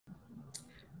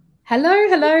Hello,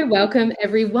 hello, welcome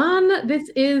everyone. This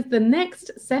is the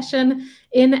next session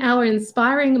in our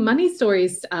Inspiring Money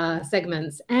Stories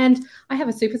segments. And I have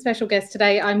a super special guest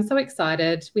today. I'm so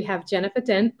excited. We have Jennifer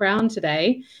Brown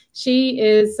today. She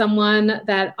is someone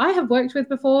that I have worked with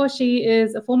before. She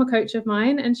is a former coach of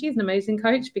mine, and she's an amazing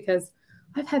coach because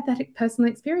I've had that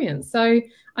personal experience. So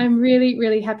I'm really,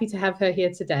 really happy to have her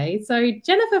here today. So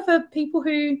Jennifer, for people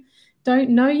who don't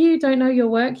know you, don't know your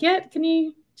work yet, can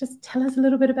you just tell us a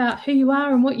little bit about who you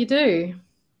are and what you do?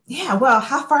 Yeah, well,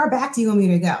 how far back do you want me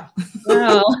to go?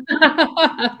 Well,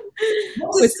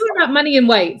 we're talking about money and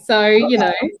weight. So, Okay,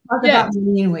 let's talk about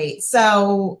money and weight.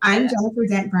 So I'm Jennifer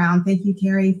Dent Brown. Thank you,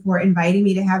 Keri, for inviting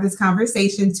me to have this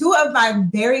conversation. Two of my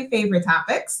very favorite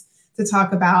topics to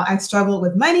talk about. I struggle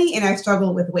with money and I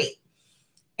struggle with weight.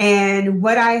 And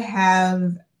what I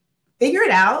have figured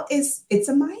out is it's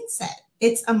a mindset.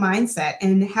 It's a mindset.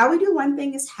 And how we do one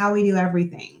thing is how we do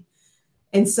everything.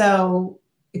 And so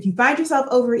if you find yourself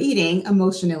overeating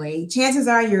emotionally, chances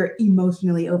are you're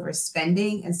emotionally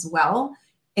overspending as well.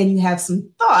 And you have some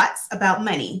thoughts about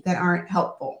money that aren't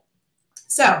helpful.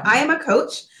 So I am a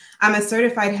coach. I'm a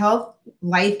certified health,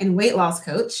 life, and weight loss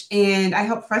coach. And I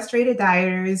help frustrated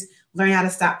dieters learn how to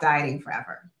stop dieting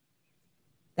forever.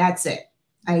 That's it.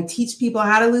 I teach people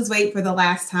how to lose weight for the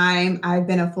last time. I've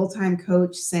been a full-time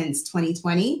coach since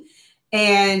 2020,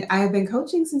 and I have been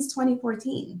coaching since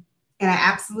 2014. And I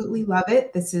absolutely love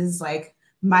it. This is like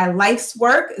my life's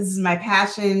work. This is my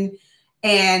passion.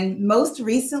 And most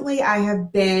recently, I've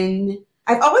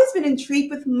always been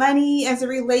intrigued with money as it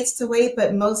relates to weight,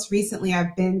 but most recently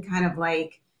I've been kind of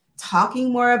like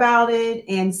talking more about it.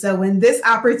 And so when this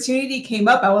opportunity came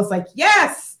up, I was like,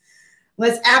 yes,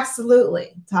 let's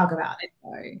absolutely talk about it.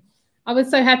 I was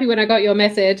so happy when I got your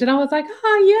message and I was like,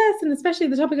 yes. And especially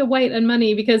the topic of weight and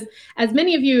money, because as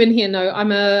many of you in here know,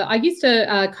 I used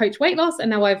to coach weight loss, and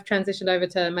now I've transitioned over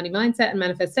to money mindset and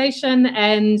manifestation.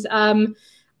 And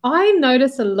I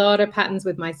notice a lot of patterns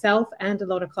with myself and a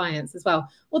lot of clients as well.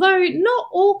 Although not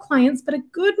all clients, but a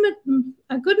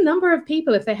good number of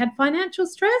people, if they had financial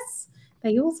stress,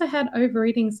 they also had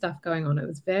overeating stuff going on. It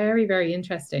was very, very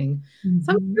interesting. Mm-hmm.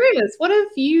 So I'm curious, what have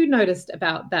you noticed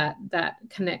about that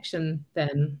connection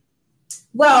then?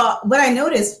 Well, what I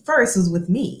noticed first was with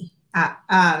me.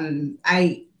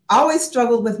 I always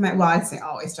struggled with my, well, I'd say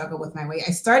always struggled with my weight.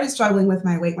 I started struggling with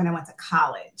my weight when I went to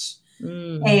college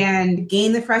and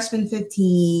gained the freshman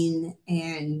 15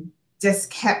 and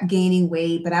just kept gaining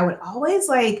weight. But I would always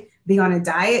like be on a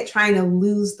diet trying to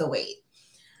lose the weight.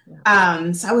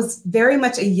 So I was very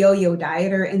much a yo-yo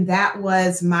dieter, and that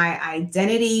was my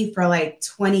identity for like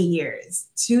 20 years,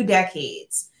 2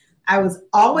 decades. I was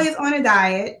always on a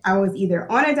diet. I was either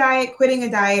on a diet, quitting a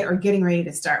diet, or getting ready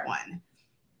to start one.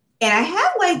 And I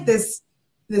had like this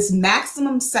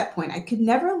maximum set point. I could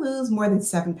never lose more than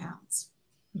 7 pounds.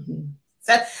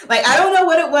 So like, I don't know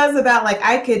what it was about. Like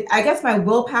I guess my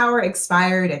willpower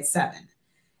expired at 7.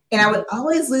 And I would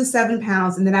always lose 7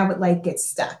 pounds, and then I would like get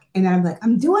stuck. And then I'm like,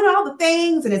 I'm doing all the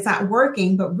things and it's not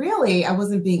working. But really, I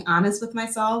wasn't being honest with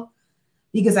myself,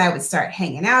 because I would start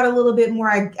hanging out a little bit more.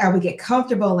 I would get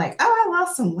comfortable, like, oh, I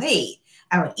lost some weight.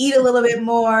 I would eat a little bit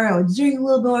more. I would drink a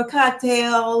little more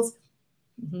cocktails.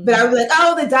 But I would be like,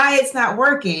 oh, the diet's not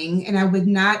working. And I would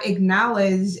not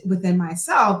acknowledge within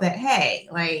myself that, hey,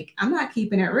 like, I'm not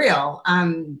keeping it real.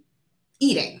 I'm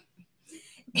eating.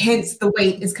 Hence, the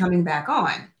weight is coming back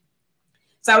on.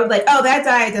 So I was like, oh, that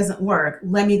diet doesn't work.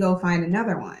 Let me go find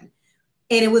another one.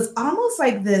 And it was almost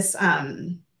like this,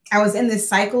 I was in this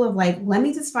cycle of like, let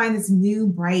me just find this new,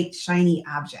 bright, shiny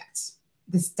object,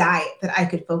 this diet that I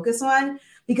could focus on.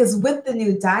 Because with the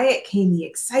new diet came the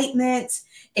excitement.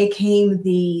 It came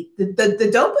the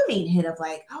dopamine hit of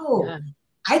like, oh, yeah,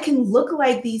 I can look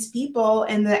like these people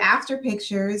in the after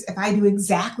pictures if I do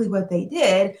exactly what they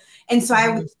did. And so I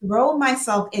would throw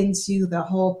myself into the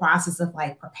whole process of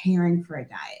like preparing for a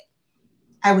diet.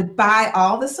 I would buy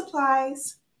all the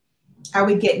supplies. I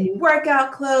would get new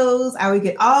workout clothes. I would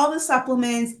get all the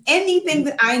supplements, anything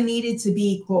that I needed to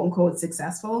be quote unquote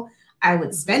successful. I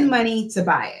would spend money to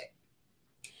buy it.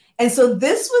 And so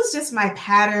this was just my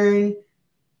pattern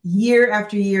year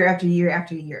after year after year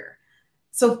after year.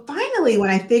 So finally, when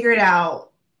I figured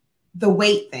out the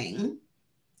weight thing,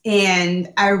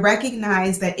 and I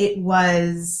recognized that it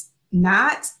was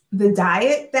not the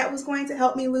diet that was going to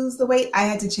help me lose the weight, I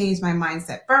had to change my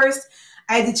mindset first.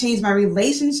 I had to change my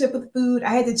relationship with food.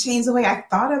 I had to change the way I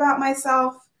thought about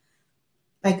myself.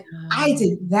 Like I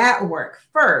did that work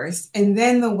first, and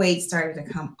then the weight started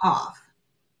to come off.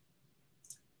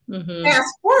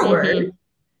 Fast forward,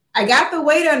 I got the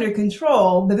weight under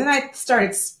control, but then I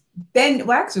started spending.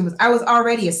 Well, actually, I was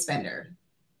already a spender.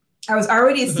 I was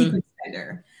already a secret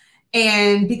spender.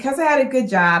 And because I had a good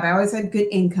job, I always had good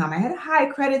income. I had a high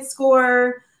credit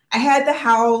score. I had the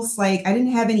house. Like, I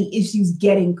didn't have any issues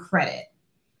getting credit.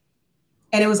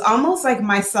 And it was almost like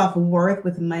my self-worth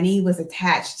with money was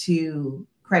attached to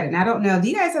credit. And I don't know, do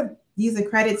you guys use a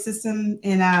credit system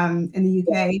in the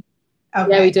UK?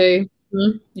 Okay. Yeah, we do.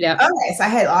 Yeah. Okay, so I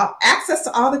had access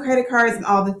to all the credit cards and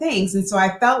all the things. And so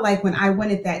I felt like when I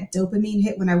wanted that dopamine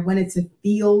hit, when I wanted to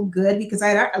feel good, because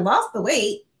I lost the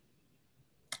weight,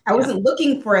 I wasn't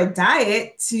looking for a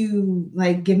diet to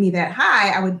like give me that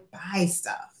high. I would buy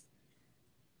stuff.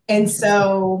 And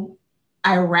so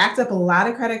I racked up a lot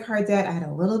of credit card debt. I had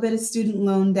a little bit of student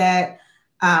loan debt.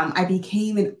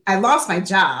 I lost my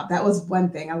job. That was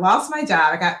one thing. I lost my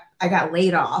job. I got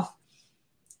laid off.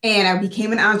 And I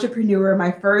became an entrepreneur. My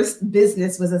first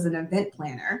business was as an event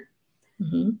planner.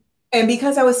 And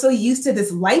because I was so used to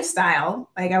this lifestyle,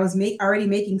 like I was already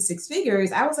making six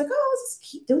figures, I was like, oh, let's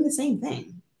just keep doing the same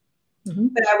thing.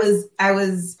 But I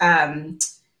was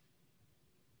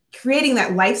creating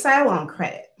that lifestyle on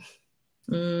credit.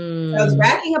 I was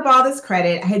racking up all this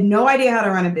credit. I had no idea how to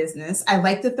run a business. I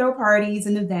liked to throw parties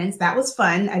and events. That was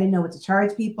fun. I didn't know what to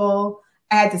charge people.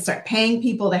 I had to start paying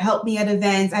people to help me at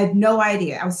events. I had no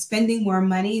idea. I was spending more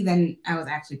money than I was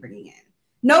actually bringing in.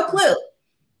 No clue,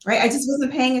 right? I just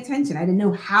wasn't paying attention. I didn't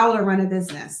know how to run a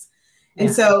business. And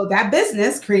so that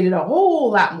business created a whole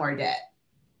lot more debt.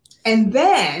 And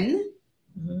then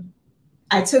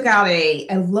I took out a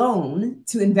loan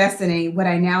to invest in what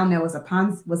I now know was a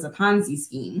Ponzi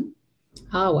scheme.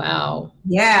 Oh, wow.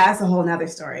 Yeah, that's a whole nother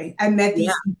story. I met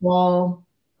these people.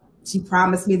 She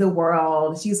promised me the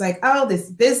world. She was like, oh, this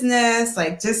business,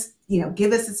 like just,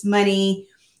 give us this money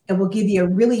and we'll give you a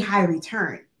really high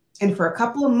return. And for a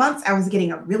couple of months, I was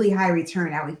getting a really high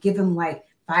return. I would give them like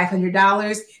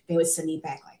 $500. They would send me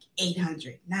back like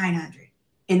 800, 900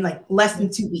 in like less than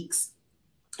 2 weeks.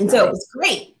 And so it was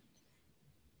great.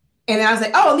 And then I was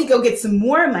like, oh, let me go get some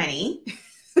more money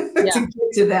to give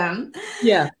to them.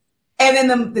 Yeah. And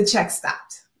then the check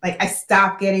stopped. Like I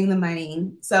stopped getting the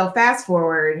money. So fast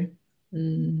forward,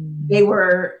 they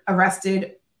were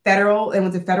arrested they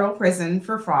went to federal prison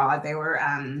for fraud. They were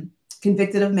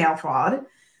convicted of mail fraud.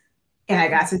 And I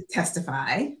got to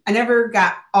testify. I never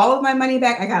got all of my money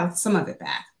back. I got some of it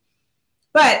back.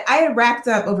 But I had racked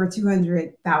up over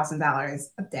 $200,000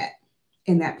 of debt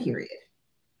in that period.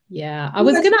 Yeah. I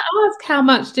was going to ask, how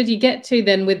much did you get to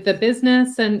then with the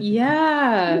business? And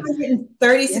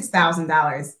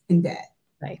 $36,000 in debt.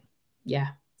 Right. Yeah.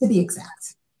 To be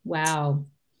exact. Wow.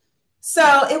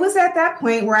 So it was at that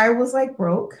point where I was like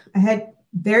broke. I had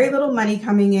very little money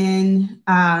coming in.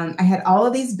 I had all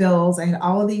of these bills. I had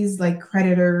all of these like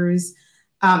creditors.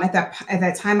 At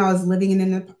that time, I was living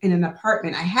in an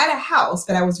apartment. I had a house,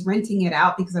 but I was renting it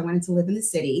out because I wanted to live in the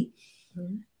city.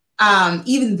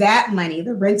 Even that money,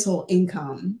 the rental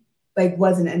income, like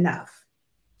wasn't enough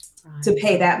to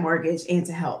pay that mortgage and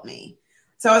to help me.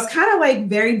 So I was kind of like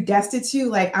very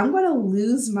destitute. Like I'm going to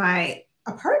lose my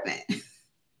apartment.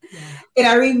 And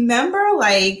I remember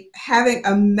like having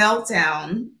a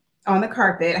meltdown on the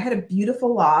carpet. I had a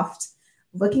beautiful loft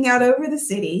looking out over the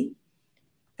city.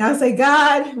 And I was like,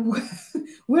 God,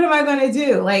 what am I going to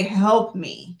do? Like, help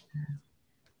me.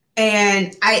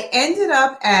 And I ended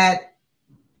up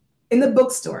in the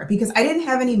bookstore because I didn't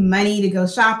have any money to go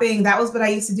shopping. That was what I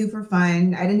used to do for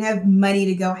fun. I didn't have money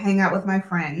to go hang out with my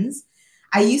friends.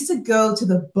 I used to go to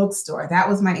the bookstore. That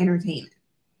was my entertainment.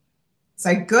 So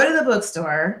I go to the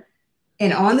bookstore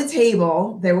and on the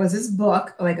table, there was this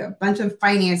book, like a bunch of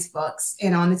finance books.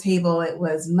 And on the table, it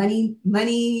was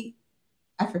money.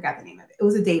 I forgot the name of it. It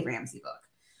was a Dave Ramsey book.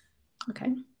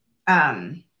 Okay.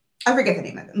 I forget the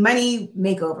name of it. Money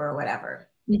Makeover or whatever.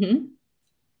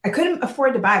 I couldn't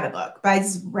afford to buy the book, but I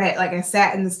just read, like I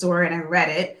sat in the store and I read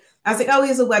it. I was like, oh,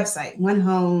 here's a website. Went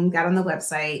home, got on the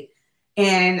website.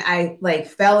 And I like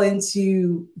fell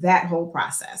into that whole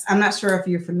process. I'm not sure if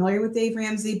you're familiar with Dave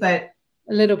Ramsey, but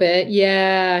a little bit.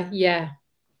 Yeah. Yeah.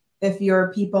 If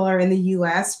your people are in the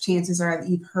US, chances are that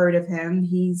you've heard of him.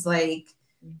 He's like,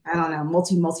 I don't know,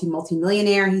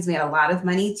 multi-millionaire. He's made a lot of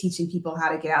money teaching people how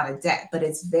to get out of debt, but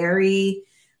it's very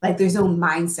like, there's no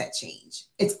mindset change.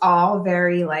 It's all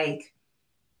very like,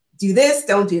 do this,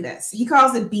 don't do this. He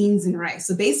calls it beans and rice.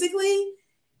 So basically,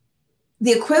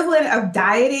 the equivalent of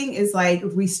dieting is like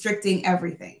restricting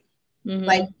everything,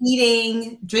 like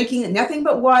eating, drinking nothing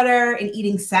but water and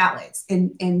eating salads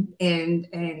and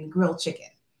grilled chicken,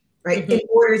 right? In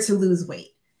order to lose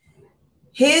weight.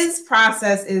 His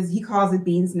process is, he calls it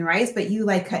beans and rice, but you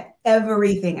like cut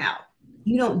everything out.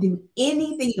 You don't do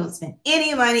anything. You don't spend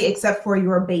any money except for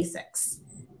your basics.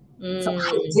 So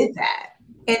I did that.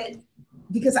 And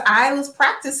because I was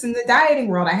practicing the dieting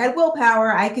world, I had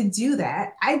willpower, I could do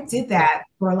that. I did that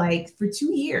for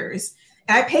 2 years.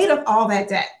 And I paid off all that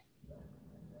debt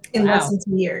in less than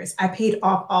 2 years. I paid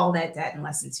off all that debt in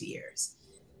less than 2 years.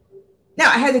 Now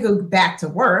I had to go back to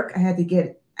work. I had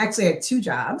 2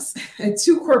 jobs, I had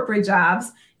 2 corporate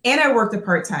jobs, and I worked a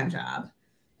part-time job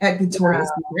at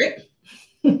Victoria's Secret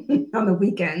on the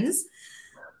weekends.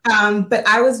 But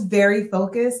I was very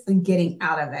focused on getting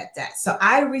out of that debt. So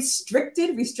I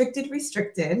restricted,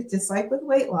 just like with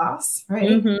weight loss,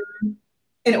 right?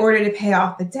 In order to pay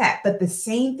off the debt. But the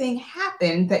same thing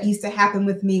happened that used to happen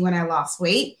with me when I lost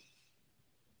weight.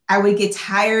 I would get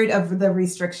tired of the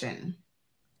restriction.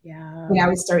 Yeah. And I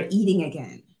would start eating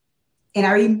again. And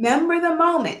I remember the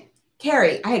moment,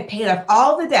 Keri, I had paid off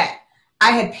all the debt.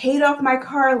 I had paid off my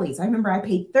car lease. I remember I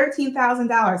paid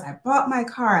 $13,000. I bought my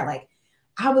car.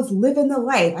 I was living the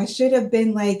life. I should have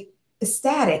been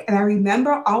ecstatic. And I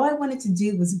remember all I wanted to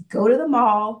do was go to the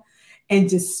mall and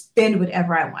just spend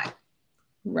whatever I want.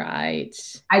 Right.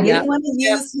 I didn't want to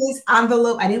use his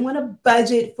envelope. I didn't want to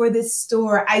budget for this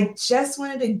store. I just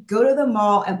wanted to go to the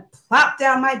mall and plop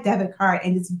down my debit card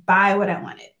and just buy what I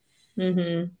wanted.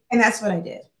 And that's what I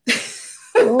did.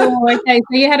 Oh, okay.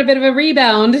 So you had a bit of a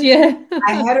rebound. Yeah.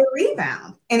 I had a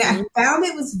rebound. And I found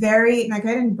it was very, I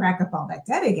didn't rack up all that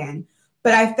debt again,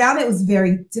 but I found it was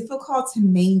very difficult to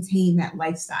maintain that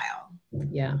lifestyle.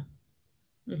 Yeah.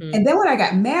 And then when I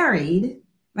got married,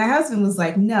 my husband was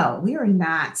like, no, we are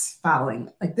not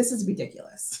following. This is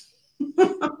ridiculous.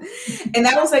 And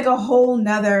that was a whole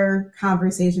nother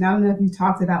conversation. I don't know if you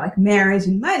talked about marriage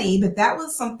and money, but that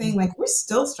was something we're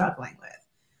still struggling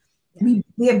with.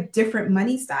 We have different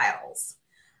money styles.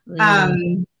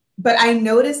 But I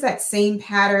noticed that same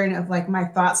pattern of my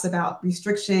thoughts about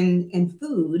restriction and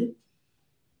food.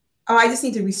 Oh, I just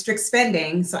need to restrict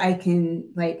spending so I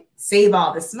can save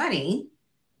all this money.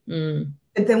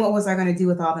 But then what was I going to do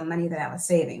with all the money that I was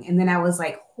saving? And then I was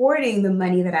hoarding the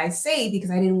money that I saved because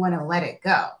I didn't want to let it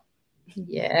go.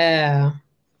 Yeah.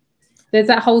 There's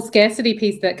that whole scarcity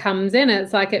piece that comes in.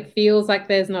 It's it feels like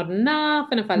there's not enough.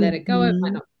 And if I let it go, it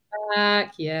might not come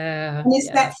back. Yeah. And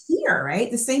it's that fear, right?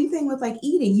 The same thing with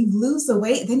eating. You lose the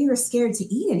weight, then you're scared to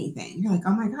eat anything. You're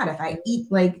oh my God, if I eat,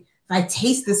 if I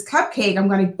taste this cupcake, I'm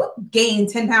going to gain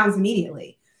 10 pounds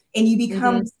immediately. And you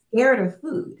become scared of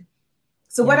food.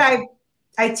 So what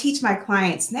I teach my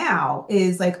clients now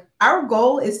is our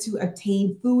goal is to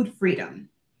obtain food freedom.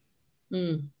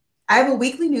 I have a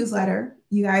weekly newsletter.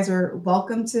 You guys are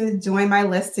welcome to join my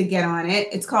list to get on it.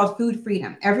 It's called Food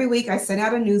Freedom. Every week I send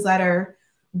out a newsletter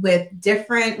with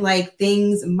different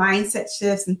things, mindset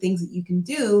shifts and things that you can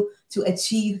do to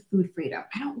achieve food freedom.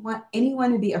 I don't want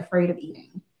anyone to be afraid of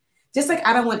eating. Just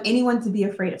I don't want anyone to be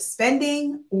afraid of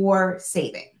spending or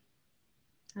saving.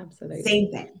 Absolutely.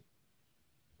 Same thing.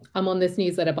 I'm on this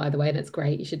newsletter, by the way, and it's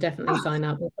great. You should definitely sign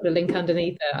up. We'll put a link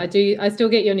underneath it. I still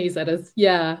get your newsletters.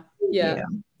 Yeah. Yeah,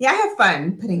 I have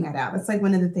fun putting that out. It's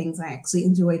one of the things I actually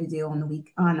enjoy to do on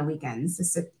the weekends,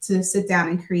 to sit down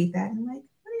and create that. And what do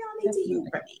y'all need to hear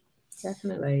from me?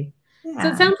 Definitely. Yeah. So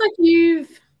it sounds like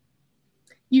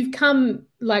you've come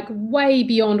way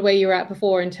beyond where you were at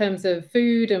before in terms of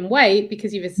food and weight,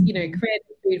 because you've created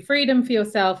food freedom for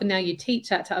yourself, and now you teach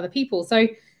that to other people. So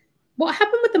what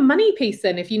happened with the money piece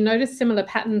then? If you noticed similar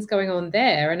patterns going on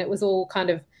there, and it was all kind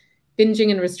of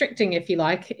binging and restricting, if you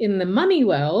like, in the money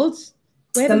world.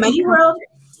 The money world,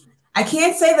 I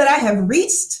can't say that I have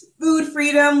reached food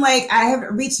freedom. I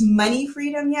haven't reached money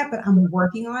freedom yet, but I'm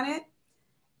working on it.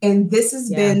 And this has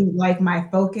been my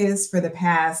focus for the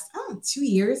past 2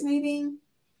 years, maybe.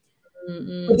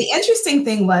 But the interesting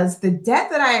thing was the debt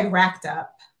that I had racked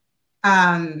up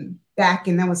back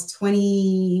in, that was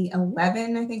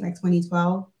 2011, I think,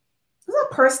 2012. It was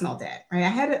a personal debt, right? I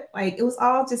had it it was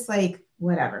all just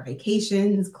whatever,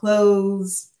 vacations,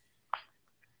 clothes.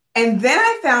 And then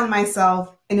I found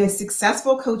myself in a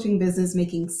successful coaching business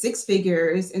making 6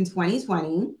 figures in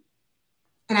 2020.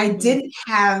 And I didn't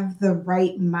have the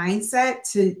right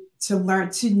mindset to learn,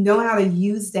 to know how to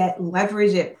use that,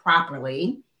 leverage it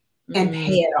properly, and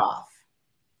pay it off.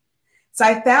 So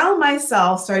I found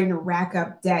myself starting to rack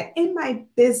up debt in my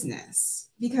business,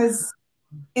 because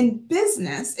in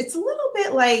business, it's a little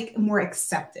bit more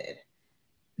accepted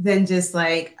than just oh,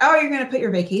 you're going to put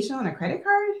your vacation on a credit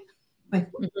card? Why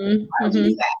would you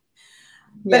do that?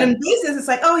 But in business,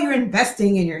 it's oh, you're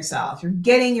investing in yourself. You're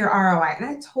getting your ROI. And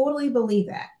I totally believe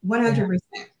that, 100%.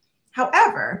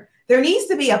 However, there needs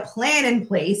to be a plan in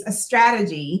place, a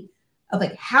strategy of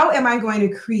how am I going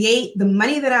to create the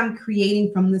money that I'm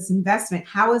creating from this investment?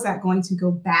 How is that going to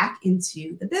go back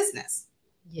into the business?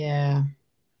 Yeah.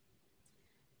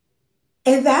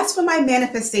 And that's when my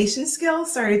manifestation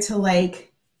skills started to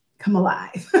like come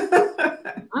alive.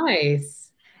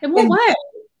 Nice. In what way?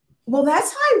 Well,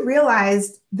 that's how I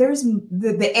realized there's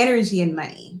the energy in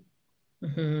money.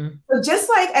 Mm-hmm. So just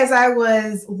like as I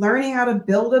was learning how to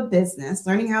build a business,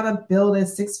 learning how to build a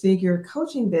 6-figure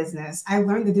coaching business, I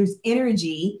learned that there's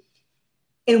energy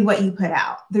in what you put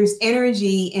out. There's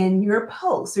energy in your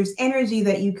posts. There's energy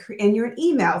that you in your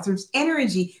emails. There's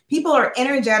energy. People are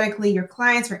energetically, your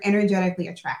clients are energetically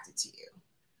attracted to you.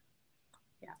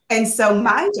 Yeah. And so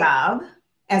my job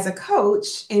as a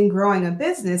coach in growing a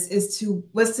business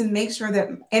was to make sure that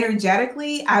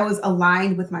energetically I was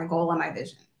aligned with my goal and my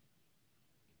vision.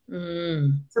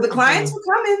 So the clients were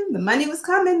coming, the money was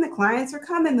coming, the clients were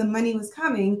coming, the money was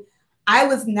coming. I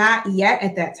was not yet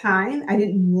at that time. I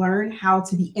didn't learn how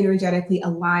to be energetically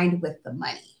aligned with the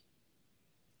money.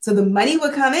 So the money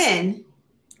would come in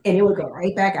and it would go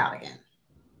right back out again.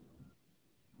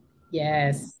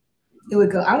 Yes. It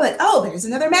would go, I was like, oh, there's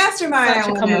another mastermind.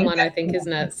 Such a common one, I think,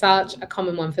 isn't it? Such a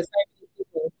common one for so many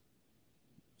people.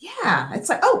 Yeah. It's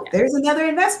like, oh, there's another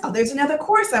investment. Oh, there's another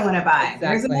course I want to buy. Exactly.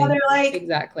 There's another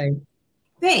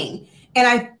thing. And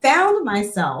I found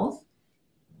myself,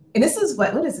 and this is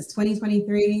what is this,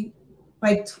 2023?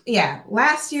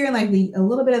 Last year, like a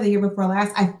little bit of the year before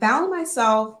last, I found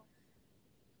myself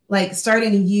like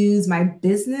starting to use my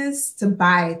business to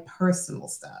buy personal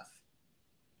stuff.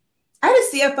 I had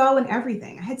a CFO and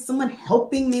everything. I had someone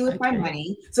helping me with my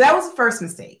money. So that was the first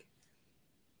mistake.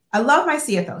 I love my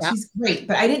CFO. Yeah. She's great,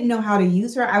 but I didn't know how to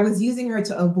use her. I was using her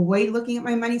to avoid looking at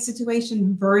my money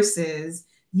situation versus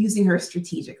using her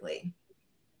strategically.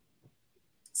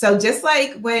 So just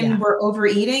like when we're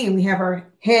overeating and we have our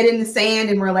head in the sand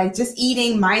and we're like just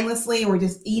eating mindlessly and we're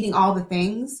just eating all the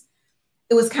things,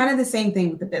 it was kind of the same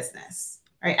thing with the business,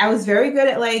 right? I was very good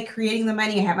at like creating the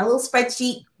money. I had my little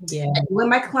spreadsheet. Yeah. When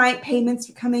my client payments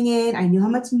were coming in, I knew how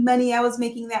much money I was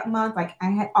making that month. Like I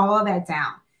had all of that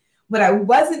down. What I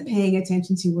wasn't paying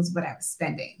attention to was what I was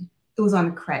spending. It was on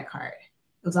a credit card.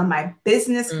 It was on my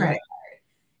business credit card.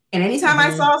 And anytime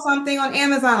I saw something on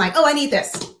Amazon, like, oh, I need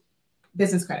this.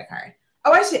 Business credit card.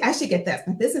 Oh, I should get this.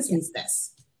 My business needs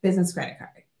this. Business credit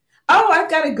card. Oh, I've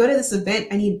got to go to this event.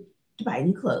 I need to buy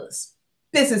new clothes.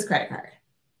 Business credit card.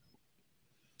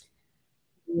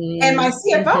 And my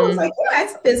CFO was like, yeah,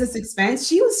 it's a business expense.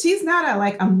 She's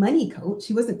not a money coach.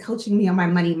 She wasn't coaching me on my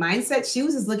money mindset. She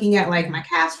was just looking at like my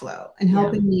cash flow and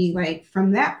helping me like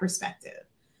from that perspective.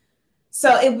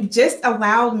 So it just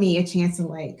allowed me a chance to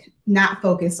like not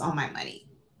focus on my money.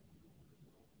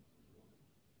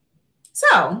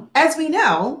 So as we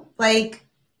know, like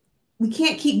we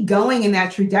can't keep going in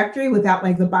that trajectory without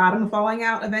like the bottom falling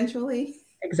out eventually.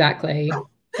 Exactly.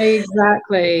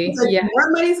 Exactly. Like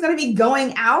more money is going to be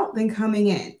going out than coming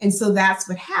in. And so that's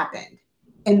what happened.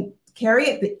 And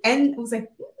Keri, at the end, it was like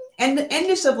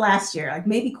endish of last year, like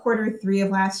maybe Q3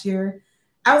 of last year,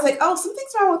 I was like, oh,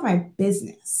 something's wrong with my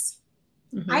business.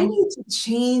 I need to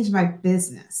change my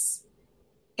business.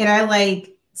 And I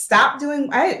like I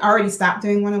had already stopped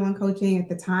doing one-on-one coaching at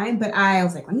the time, but I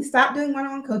was like, let me stop doing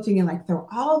one-on-one coaching and like throw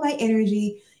all of my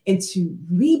energy into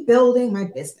rebuilding my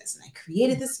business. And I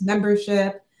created this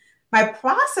membership. My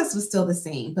process was still the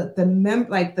same, but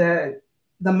the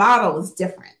model was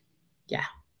different. Yeah.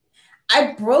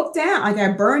 I broke down, like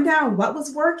I burned down what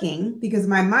was working because in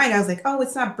my mind, I was like, oh,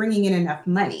 it's not bringing in enough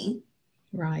money.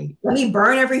 Right. Let me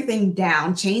burn everything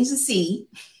down, change the C.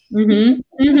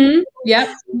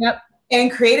 Yep. And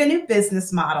create a new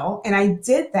business model. And I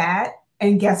did that.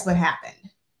 And guess what happened?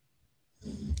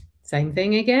 Same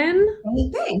thing again.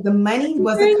 Same thing. The money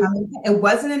wasn't coming. It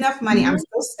wasn't enough money. I'm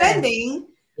still spending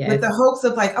with the hopes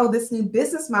of like, oh, this new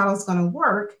business model is going to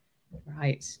work.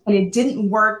 Right. And it didn't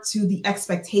work to the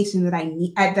expectation that I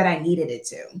needed it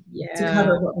to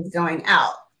cover what was going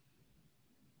out.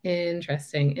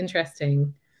 Interesting.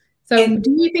 So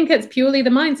do you think it's purely the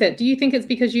mindset? Do you think it's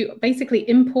because you basically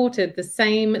imported the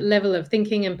same level of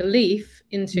thinking and belief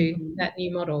into that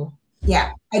new model?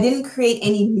 Yeah, I didn't create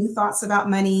any new thoughts about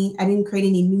money. I didn't create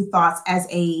any new thoughts as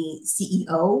a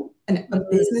CEO, a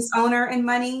business owner in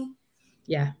money.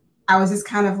 Yeah. I was just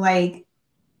kind of like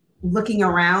looking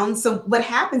around. So what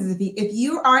happens is if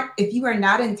you are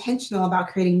not intentional about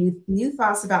creating new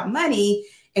thoughts about money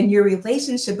and your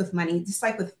relationship with money, just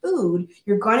like with food,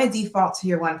 you're going to default to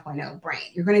your 1.0 brain.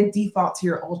 You're going to default to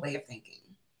your old way of thinking.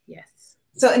 Yes.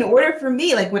 So in order for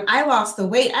me, like when I lost the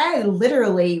weight, I had to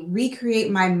literally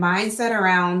recreate my mindset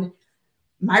around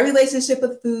my relationship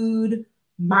with food,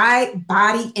 my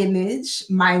body image,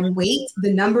 my weight,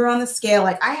 the number on the scale.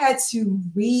 Like I had to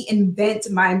reinvent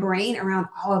my brain around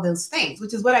all of those things,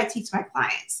 which is what I teach my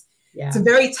clients. Yeah. It's a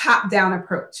very top-down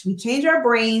approach. We change our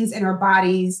brains and our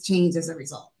bodies change as a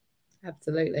result.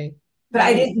 Absolutely. But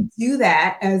I didn't do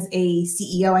that as a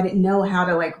CEO. I didn't know how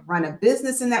to like run a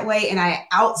business in that way. And I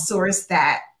outsourced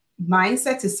that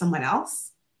mindset to someone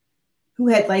else who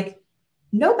had like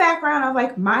no background of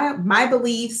like my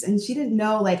beliefs. And she didn't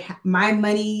know like my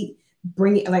money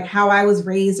bringing, like how I was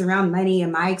raised around money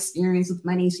and my experience with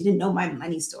money. She didn't know my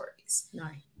money stories. No.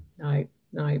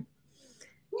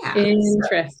 Yeah.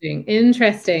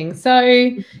 Interesting. So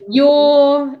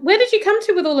where did you come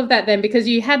to with all of that then? Because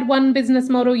you had one business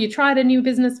model, you tried a new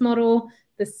business model,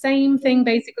 the same thing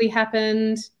basically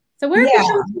happened. So where have you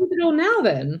come to with it all now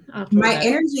then? My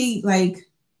energy, like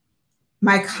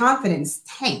my confidence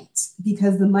tanked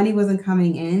because the money wasn't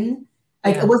coming in.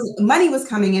 Like money was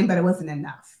coming in, but it wasn't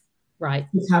enough. Right.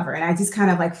 To cover. And I just kind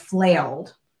of like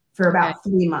flailed for about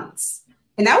 3 months.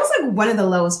 And that was like one of the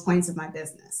lowest points of my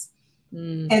business.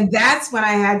 And that's when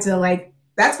I had to like,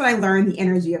 that's when I learned the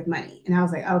energy of money. And I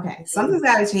was like, okay, something's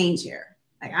got to change here.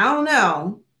 Like, I don't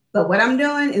know, but what I'm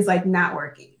doing is like not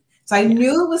working. So I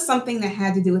knew it was something that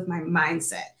had to do with my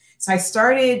mindset. So I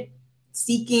started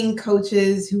seeking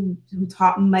coaches who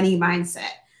taught money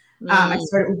mindset. I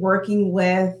started working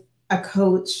with a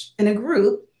coach in a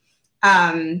group.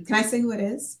 Can I say who it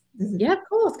is? Yeah, of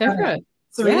course. Go for it.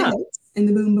 Serena Hicks in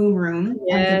the Boom Boom Room.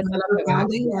 Yes,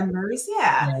 founding members.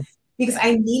 Yeah. Because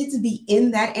I needed to be in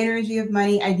that energy of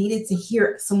money. I needed to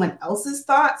hear someone else's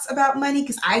thoughts about money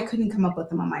because I couldn't come up with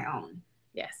them on my own.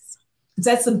 Yes.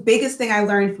 So that's the biggest thing I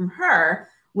learned from her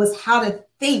was how to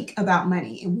think about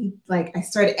money. And I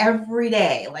started every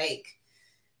day, like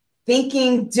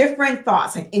thinking different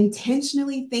thoughts, like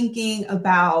intentionally thinking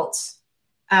about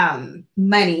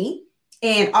money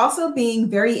and also being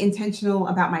very intentional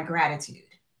about my gratitude.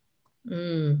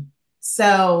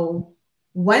 So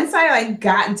once I like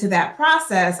got into that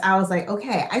process, I was like,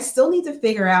 okay, I still need to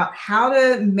figure out how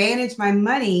to manage my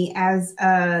money as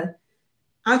a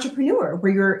entrepreneur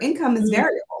where your income is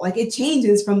variable. Like it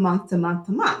changes from month to month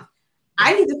to month.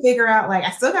 I need to figure out, like, I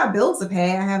still got bills to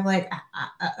pay. I have like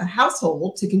a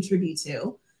household to contribute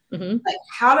to. Like,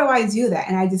 how do I do that?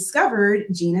 And I discovered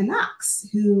Gina Knox,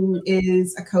 who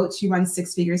is a coach who runs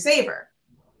Six Figure Saver.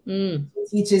 She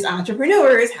teaches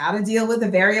entrepreneurs how to deal with a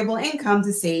variable income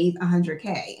to save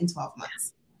 100K in 12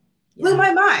 months. Blew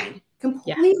my mind.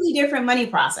 Completely different money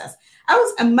process. I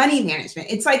was a money management.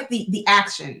 It's like the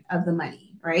action of the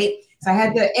money, right? So I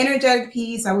had the energetic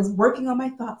piece. I was working on my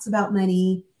thoughts about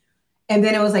money. And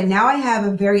then it was like, now I have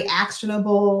a very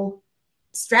actionable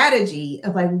strategy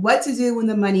of like what to do when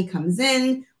the money comes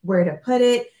in, where to put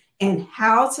it, and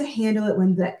how to handle it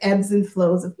when the ebbs and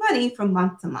flows of money from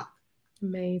month to month.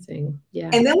 Amazing. Yeah.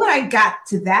 And then when I got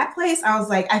to that place, I was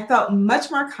like, I felt much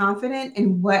more confident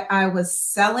in what I was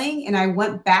selling. And I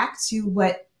went back to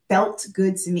what felt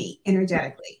good to me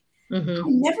energetically. I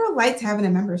never liked having a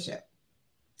membership.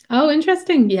 Oh,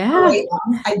 interesting. Yeah.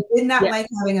 I did not like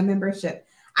having a membership.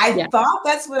 I thought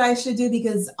that's what I should do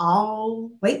because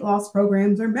all weight loss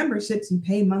programs are memberships. You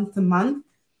pay month to month.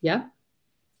 Yeah.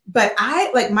 But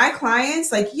I like my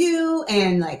clients, like you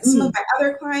and like some of my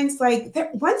other clients, like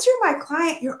once you're my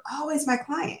client, you're always my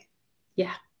client.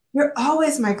 Yeah. You're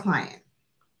always my client.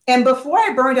 And before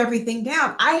I burned everything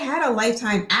down, I had a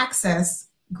lifetime access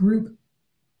group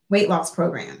weight loss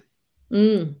program.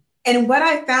 And what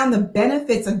I found the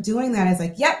benefits of doing that is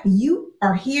like, yep, you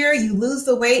are here, you lose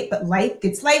the weight, but life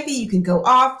gets lifey. You can go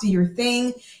off, do your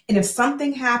thing. And if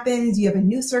something happens, you have a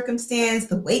new circumstance,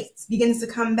 the weight begins to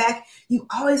come back, you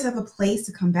always have a place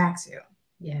to come back to.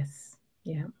 Yes.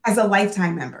 Yeah. As a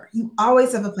lifetime member, you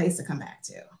always have a place to come back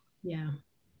to. Yeah.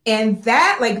 And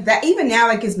that, like that, even now,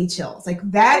 that gives me chills. Like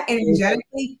that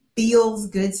energetically feels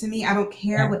good to me. I don't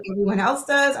care what everyone else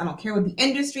does. I don't care what the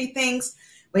industry thinks.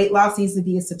 Weight loss needs to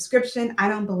be a subscription. I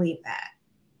don't believe that.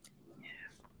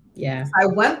 Yeah. So I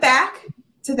went back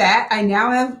to that. I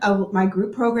now have my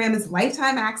group program is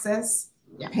lifetime access.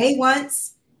 You pay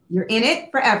once, you're in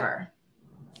it forever.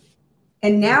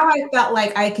 And now I felt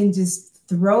like I can just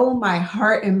throw my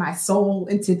heart and my soul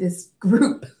into this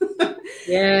group.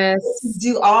 Yes.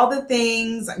 Do all the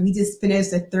things. We just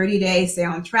finished a 30-day Stay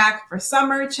on Track for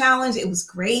Summer challenge. It was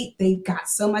great. They got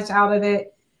so much out of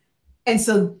it. And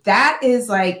so that is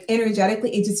like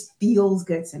energetically, it just feels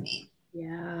good to me.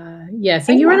 Yeah. Yeah.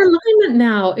 So you're in alignment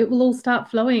now. It will all start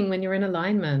flowing when you're in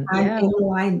alignment. I'm in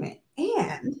alignment.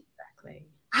 And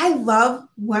I love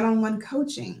one-on-one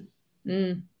coaching.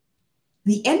 The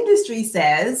industry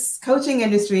says, coaching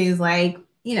industry is like,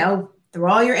 you know,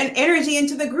 throw all your energy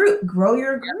into the group, grow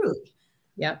your group.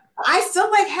 Yep. I still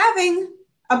like having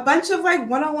a bunch of like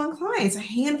one-on-one clients, a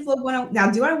handful of one-on-one. Now,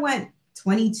 do I want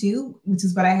 22, which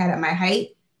is what I had at my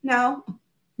height. No.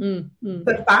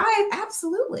 But 5,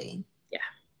 absolutely. Yeah.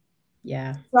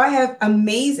 Yeah. So I have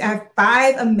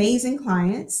 5 amazing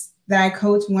clients that I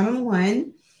coach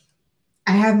one-on-one.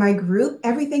 I have my group.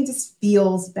 Everything just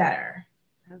feels better.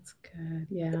 That's good.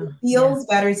 Yeah. It feels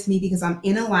better to me because I'm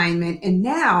in alignment. And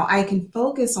now I can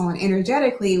focus on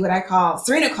energetically what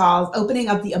Serena calls opening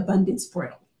up the abundance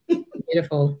portal.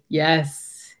 Beautiful.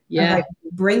 Yes. Yeah. Like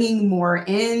bringing more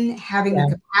in, having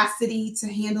the capacity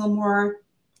to handle more.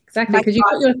 Exactly. Because you've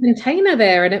got your container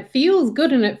there and it feels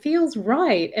good and it feels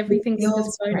right. Everything can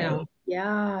just go now.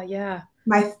 Yeah. Yeah.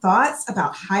 My thoughts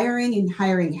about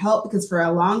hiring help, because for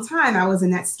a long time I was in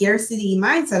that scarcity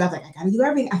mindset of like, I got to do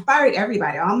everything. I fired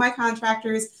everybody, all my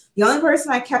contractors. The only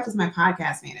person I kept was my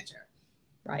podcast manager.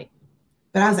 Right.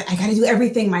 But I was like, I got to do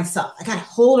everything myself. I got to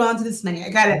hold on to this money.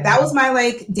 That was my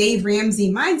like Dave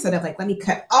Ramsey mindset of like, let me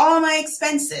cut all my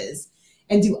expenses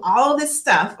and do all this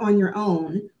stuff on your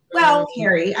own. Well,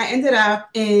 Keri, I ended up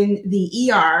in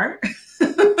the ER.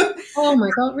 Oh my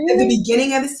God, really? At the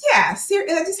beginning of this, I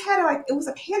just had it was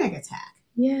a panic attack.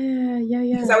 Yeah.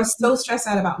 Because I was so stressed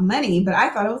out about money, but I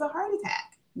thought it was a heart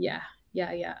attack. Yeah.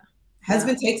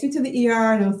 Husband takes me to the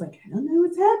ER and I was like, I don't know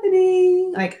what's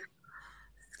happening. Like,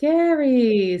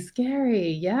 scary.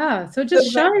 Yeah. So it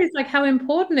just shows like how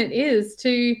important it is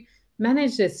to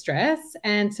manage this stress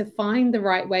and to find the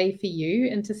right way for you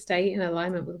and to stay in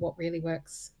alignment with what really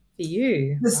works for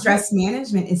you. The stress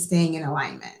management is staying in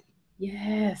alignment.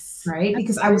 Yes. Right.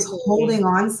 Because I was holding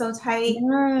on so tight.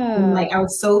 And like I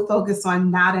was so focused on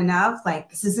not enough.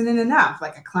 Like, this isn't enough.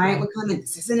 Like a client would come in,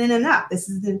 this isn't enough.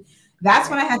 That's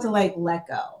when I had to like let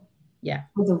go. Yeah.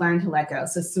 I had to learn to let go.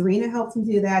 So Serena helped me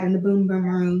do that in the boom boom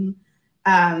room.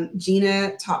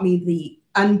 Gina taught me the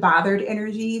unbothered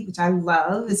energy, which I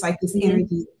love. It's like this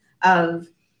energy of,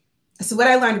 so what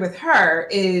I learned with her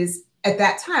is at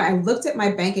that time, I looked at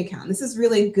my bank account. This is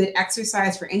really good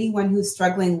exercise for anyone who's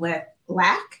struggling with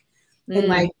lack and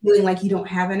like feeling like you don't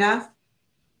have enough.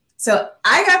 So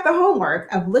I got the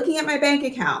homework of looking at my bank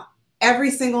account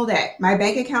every single day, my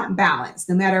bank account balance,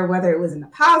 no matter whether it was in the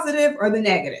positive or the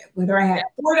negative, whether I had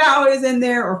 $4 in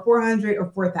there or 400 or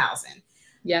 4,000.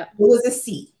 Yeah. It was a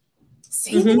C.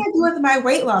 Same thing I do with my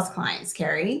weight loss clients,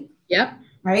 Keri. Yep.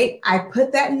 Right? I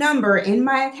put that number in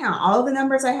my account, all of the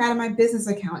numbers I had in my business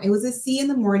account. It was a C in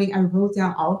the morning. I wrote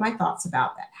down all of my thoughts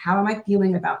about that. How am I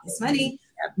feeling about this money?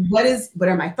 What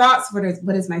are my thoughts? What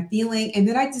is my feeling? And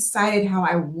then I decided how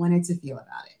I wanted to feel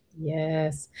about it.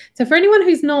 Yes. So for anyone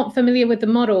who's not familiar with the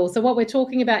model, so what we're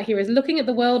talking about here is looking at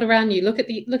the world around you,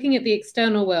 looking at the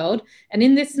external world. And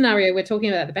in this scenario, we're talking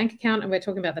about the bank account and we're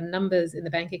talking about the numbers in the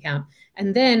bank account,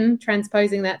 and then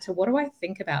transposing that to what do I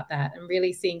think about that, and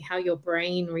really seeing how your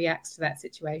brain reacts to that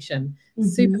situation.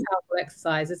 Super powerful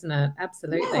exercise, isn't it?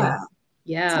 Absolutely.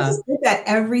 Yeah. So I just did that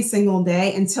every single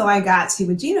day until I got to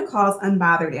what Gina calls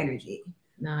unbothered energy.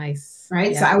 Nice.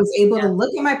 Right. So I was able to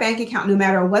look at my bank account, no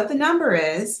matter what the number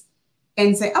is,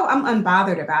 and say, oh, I'm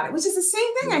unbothered about it, which is the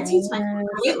same thing I teach my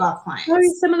weight loss clients. Very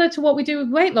similar to what we do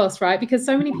with weight loss, right? Because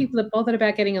so many people are bothered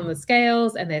about getting on the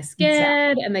scales and they're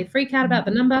scared and they freak out about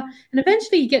the number. And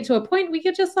eventually you get to a point where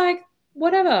you're just like,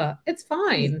 whatever, it's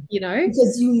fine, you know?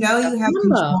 Because you have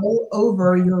control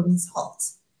over your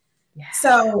results. Yeah.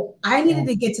 So I needed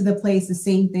to get to the place, the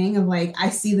same thing of like, I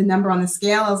see the number on the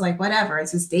scale. I was like, whatever,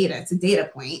 it's just data. It's a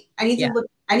data point. I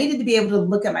needed to be able to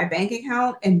look at my bank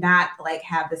account and not like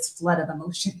have this flood of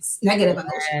emotions, negative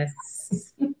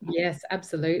emotions. Yes,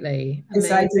 absolutely. And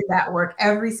so I did that work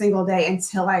every single day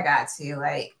until I got to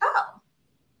like, oh,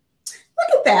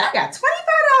 look at that. I got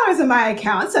 $25 in my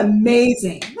account. It's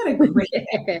amazing. What a great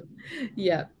day.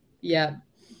 Yeah.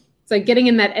 So getting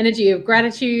in that energy of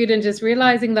gratitude and just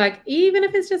realizing like, even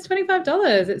if it's just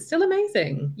 $25, it's still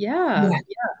amazing. Yeah.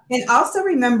 And also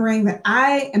remembering that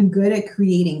I am good at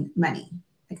creating money.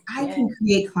 Like I can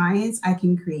create clients, I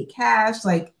can create cash.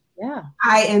 Like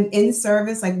I am in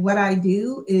service. Like what I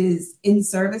do is in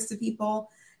service to people.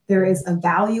 There is a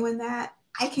value in that.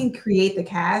 I can create the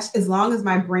cash as long as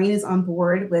my brain is on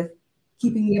board with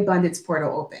keeping the abundance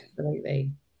portal open.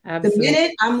 Absolutely. The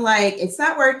minute I'm like, it's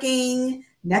not working,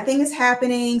 nothing is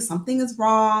happening, something is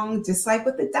wrong, just like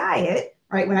with the diet,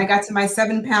 right? When I got to my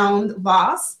 7-pound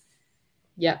loss,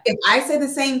 if I say the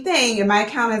same thing and my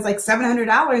account is like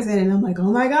 $700 in it, and I'm like,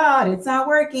 oh my God, it's not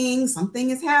working, something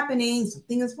is happening,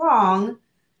 something is wrong,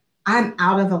 I'm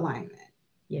out of alignment.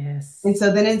 Yes. And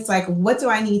so then it's like, what do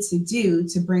I need to do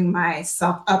to bring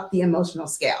myself up the emotional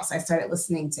scale? So I started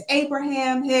listening to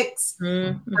Abraham Hicks.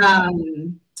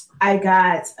 I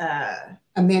got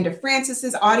Amanda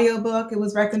Francis's audiobook. It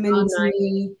was recommended to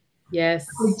me. Yes.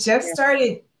 We just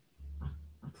started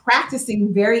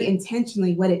practicing very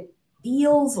intentionally what it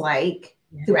feels like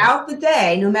throughout the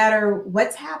day, no matter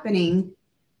what's happening,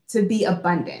 to be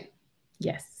abundant.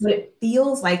 Yes. What it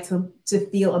feels like to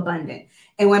feel abundant.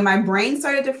 And when my brain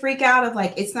started to freak out of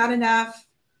like, it's not enough,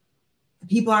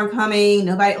 people aren't coming,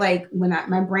 nobody, like when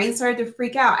my brain started to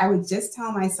freak out, I would just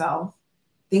tell myself,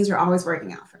 things are always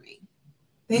working out for me.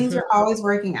 Things are always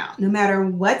working out. No matter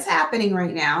what's happening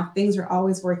right now, things are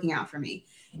always working out for me.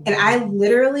 And I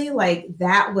literally, like,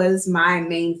 that was my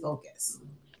main focus.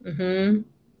 For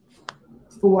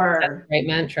that's a great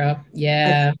mantra.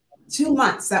 Yeah. Like 2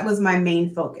 months, that was my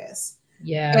main focus.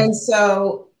 Yeah. And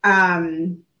so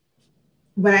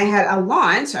when I had a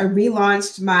launch, I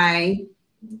relaunched my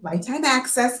lifetime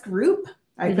access group.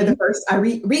 Right, for the first, I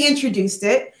reintroduced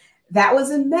it. That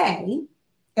was in May.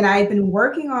 And I had been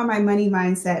working on my money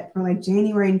mindset from like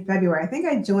January and February. I think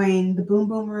I joined the Boom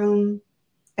Boom Room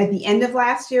at the end of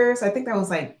last year. So I think that was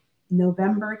like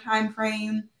November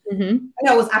timeframe. No,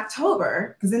 it was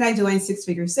October, because then I joined Six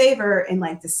Figure Saver in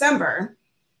like December.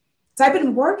 So I've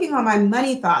been working on my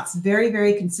money thoughts very,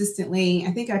 very consistently.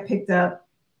 I think I picked up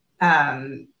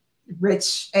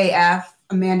Rich AF,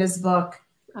 Amanda's book.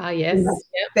 Yes. In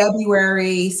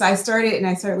February. So I started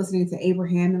listening to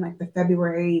Abraham in like the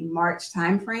February, March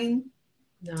timeframe.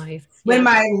 Nice. When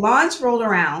my launch rolled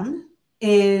around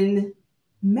in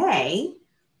May,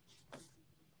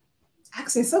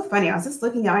 actually, it's so funny. I was just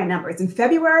looking at my numbers. In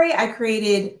February, I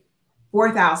created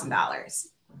 $4,000.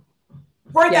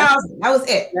 $4,000. That was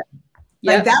it.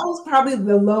 Like that was probably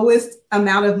the lowest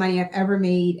amount of money I've ever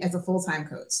made as a full-time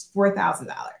coach.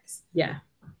 $4,000. Yeah.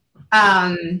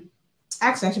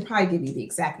 Actually, I should probably give you the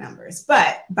exact numbers.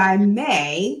 But by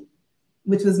May,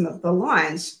 which was the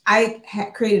launch, I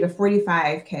had created a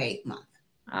 $45K month.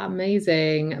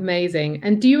 Amazing. Amazing.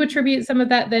 And do you attribute some of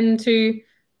that then to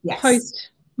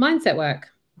post mindset work?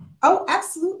 Oh,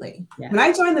 absolutely. When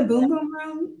I joined the Boom Boom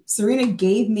Room, Serena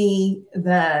gave me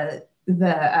the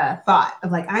thought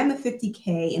of like, I'm a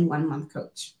 50K in 1 month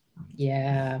coach.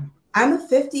 Yeah. I'm a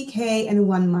 50K in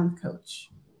 1 month coach.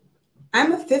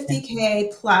 I'm a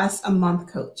 50K plus a month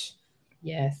coach.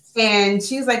 Yes. And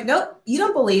she was like, nope, you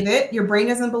don't believe it. Your brain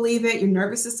doesn't believe it. Your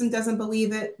nervous system doesn't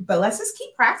believe it. But let's just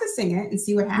keep practicing it and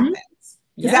see what happens.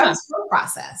 Because that was her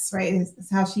process, right?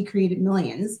 It's how she created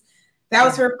millions. That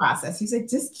was her process. She's like,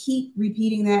 just keep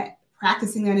repeating that,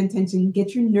 practicing that intention,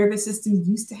 get your nervous system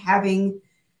used to having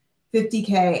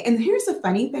 50K. And here's the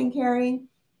funny thing, Keri.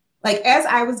 Like, as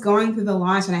I was going through the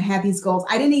launch and I had these goals,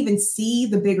 I didn't even see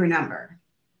the bigger number.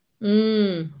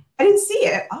 I didn't see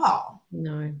it at all.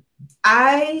 No.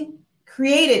 I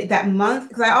created that month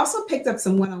because I also picked up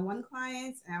some one-on-one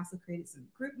clients and I also created some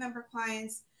group member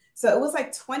clients. So it was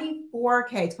like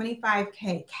 24K,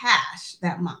 25K cash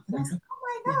that month. And I was like, oh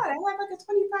my God, I have like a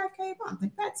 25K month.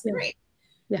 Like, that's great.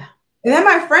 Yeah. And then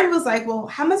my friend was like, well,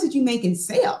 how much did you make in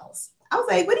sales? I was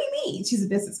like, what do you mean? She's a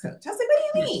business coach. I was like, what do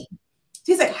you mean?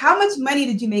 She's like, how much money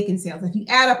did you make in sales? If you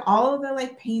add up all of the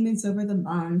like payments over the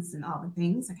months and all the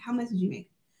things, like how much did you make?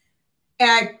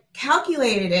 And I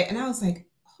calculated it and I was like,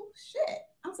 oh shit.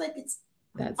 I was like,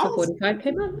 that's a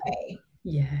 45K month.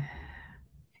 Yeah.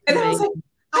 And I was like,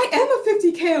 I am a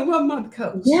 50K in 1 month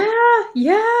coach.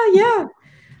 Yeah.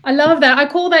 I love that. I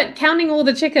call that counting all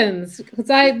the chickens, because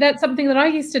that's something that I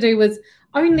used to do, was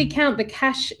only count the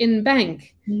cash in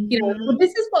bank. You know, well,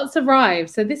 this is what's arrived.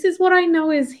 So this is what I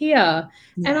know is here.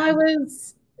 And I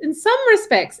was, in some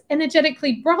respects,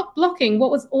 energetically blocking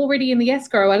what was already in the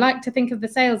escrow. I like to think of the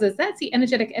sales as that's the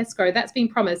energetic escrow that's been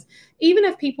promised. Even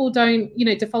if people don't,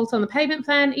 default on the payment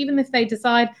plan, even if they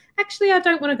decide, actually, I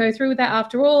don't want to go through with that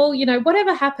after all,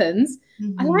 whatever happens,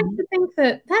 I like to think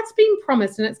that that's been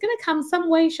promised and it's going to come some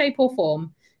way, shape or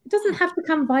form. It doesn't have to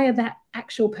come via that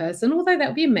actual person, although that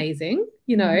would be amazing,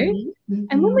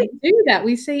 And when we do that,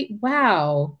 we see,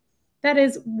 wow, that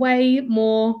is way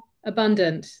more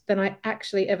abundant than I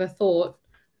actually ever thought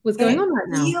was going on right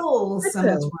now. Feels so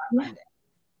much more abundant.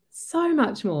 So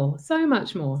much more, so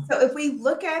much more. So if we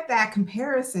look at that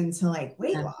comparison to like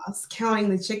weight loss,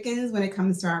 counting the chickens when it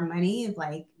comes to our money, of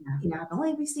like, I've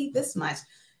only received this much.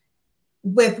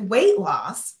 With weight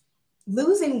loss,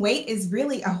 losing weight is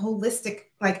really a holistic,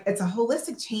 it's a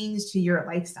holistic change to your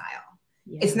lifestyle.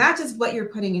 It's not just what you're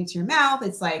putting into your mouth.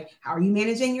 It's like, how are you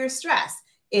managing your stress?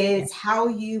 It's how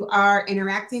you are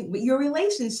interacting with your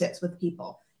relationships with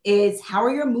people. It's how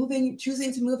are you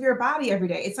choosing to move your body every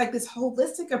day. It's like this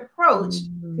holistic approach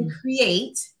to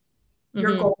create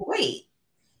your goal weight.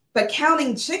 But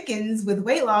counting chickens with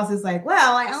weight loss is like,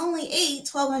 well, I only ate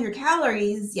 1,200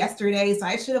 calories yesterday, so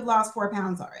I should have lost 4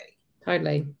 pounds already.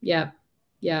 Totally. Yeah.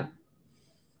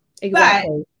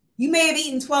 Exactly. you may have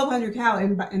eaten 1,200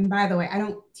 calories. And by the way, I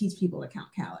don't teach people to count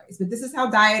calories, but this is how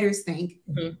dieters think.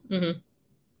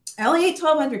 I only ate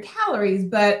 1,200 calories,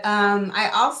 but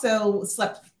I also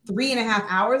slept 3.5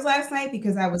 hours last night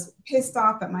because I was pissed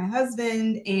off at my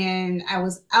husband and I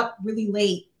was up really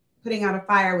late putting out a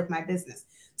fire with my business.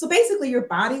 So basically your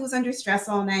body was under stress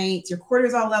all night. Your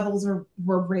cortisol levels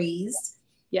were raised.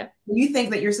 Yeah. You think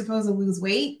that you're supposed to lose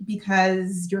weight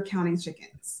because you're counting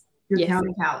chickens. You're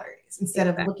counting calories instead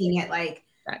of looking at like,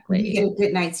 when you get a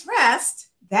good night's rest,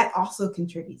 that also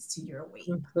contributes to your weight.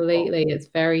 Completely. It's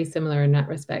very similar in that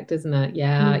respect, isn't it?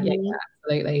 Yeah, yeah,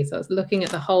 absolutely. So it's looking at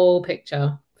the whole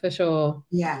picture for sure.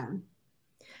 Yeah.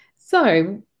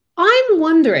 So I'm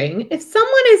wondering if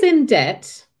someone is in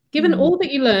debt, given all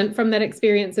that you learned from that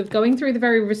experience of going through the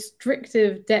very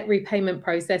restrictive debt repayment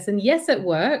process, and yes, it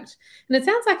worked. And it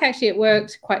sounds like actually it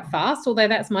worked quite fast, although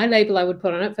that's my label I would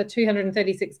put on it for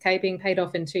 236K being paid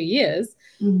off in 2 years.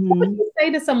 What would you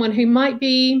say to someone who might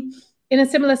be in a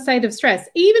similar state of stress,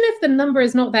 even if the number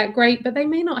is not that great, but they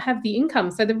may not have the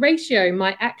income? So the ratio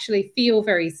might actually feel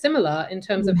very similar in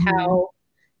terms of how,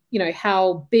 you know,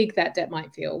 how big that debt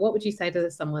might feel. What would you say to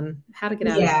someone? How to get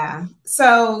out of it? Yeah.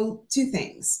 So 2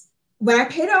 things. When I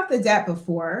paid off the debt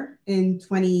before in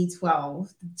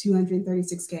 2012,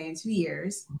 236K in 2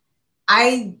 years,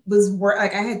 I was I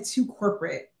had 2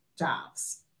 corporate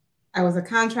jobs. I was a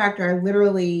contractor. I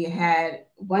literally had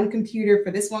one computer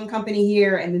for this one company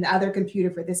here and then the other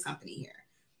computer for this company here.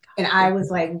 And I was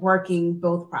like working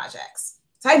both projects.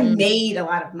 So I made a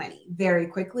lot of money very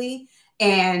quickly.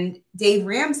 And Dave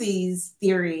Ramsey's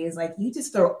theory is like, you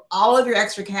just throw all of your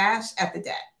extra cash at the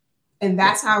debt. And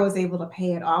that's how I was able to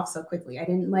pay it off so quickly. I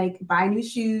didn't like buy new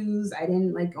shoes. I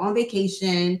didn't like go on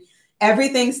vacation.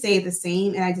 Everything stayed the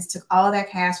same. And I just took all of that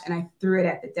cash and I threw it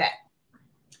at the debt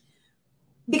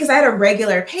because I had a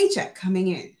regular paycheck coming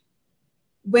in.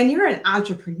 When you're an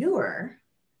entrepreneur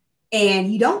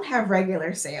and you don't have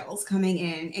regular sales coming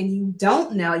in and you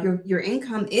don't know your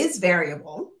income is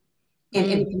variable and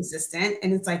inconsistent.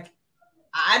 And it's like,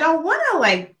 I don't want to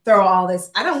like throw all this.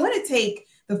 I don't want to take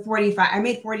the 45. I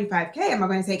made 45K. Am I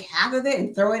going to take half of it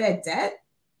and throw it at debt?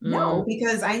 No,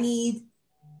 because I need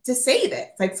to save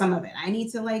it. Like some of it. I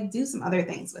need to like do some other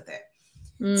things with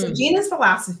it. So Gina's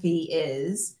philosophy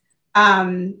is,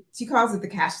 she calls it the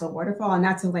cash flow waterfall, and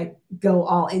not to like go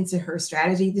all into her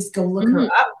strategy. Just go look her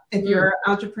up if you're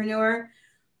an entrepreneur.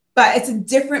 But it's a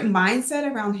different mindset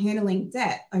around handling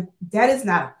debt. Like debt is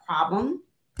not a problem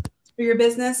for your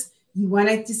business. You want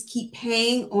to just keep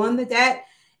paying on the debt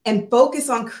and focus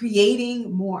on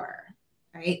creating more,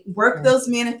 right? Work those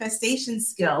manifestation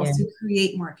skills to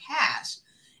create more cash.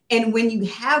 And when you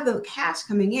have the cash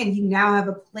coming in, you now have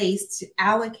a place to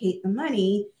allocate the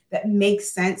money that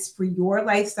makes sense for your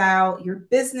lifestyle, your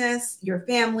business, your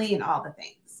family, and all the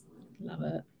things. Love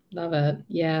it. Love it.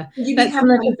 Yeah. You become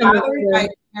unbothered by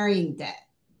carrying debt.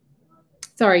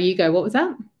 Sorry, you go. What was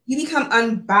that? You become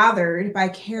unbothered by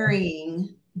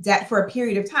carrying debt for a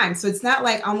period of time. So it's not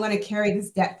like I'm going to carry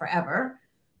this debt forever.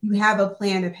 You have a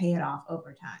plan to pay it off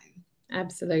over time.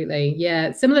 Absolutely.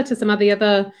 Yeah. Similar to some of the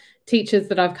other teachers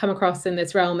that I've come across in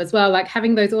this realm as well, like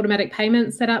having those automatic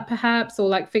payments set up perhaps, or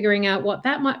like figuring out what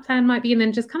that plan might be, and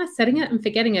then just kind of setting it and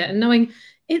forgetting it and knowing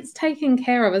it's taken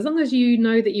care of as long as you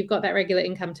know that you've got that regular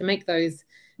income to make those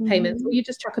payments, or you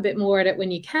just chuck a bit more at it when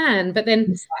you can. But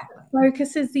then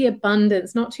focus is the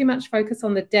abundance, not too much focus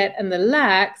on the debt and the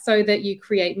lack, so that you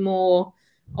create more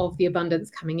of the abundance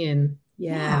coming in.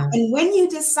 Yeah. And when you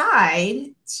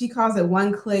decide, she calls it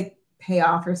one-click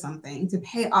payoff or something, to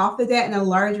pay off the debt in a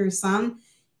larger sum,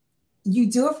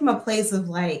 you do it from a place of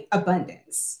like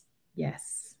abundance.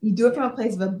 Yes. You do it from a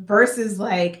place of versus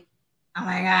like, oh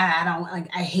my God, I don't like,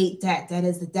 I hate debt. Debt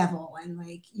is the devil. And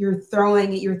like you're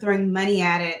throwing money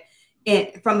at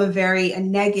it from a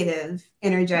negative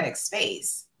energetic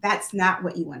space. That's not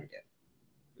what you want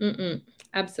to do.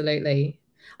 Absolutely.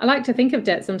 I like to think of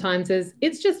debt sometimes as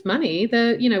it's just money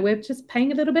that, you know, we're just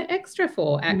paying a little bit extra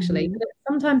for actually. But it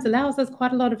sometimes allows us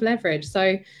quite a lot of leverage.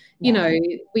 So, you know,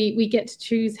 we get to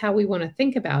choose how we want to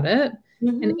think about it.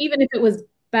 And even if it was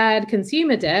bad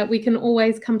consumer debt, we can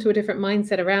always come to a different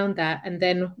mindset around that and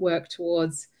then work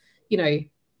towards, you know,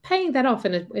 paying that off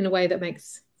in a way that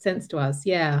makes sense to us.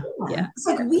 Yeah. It's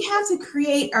like we have to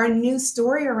create our new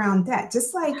story around debt,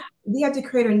 just like we have to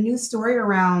create a new story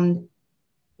around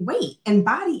weight and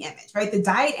body image, right? The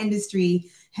diet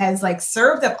industry has like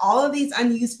served up all of these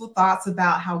unuseful thoughts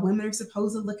about how women are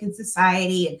supposed to look in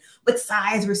society and what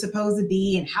size we're supposed to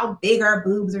be and how big our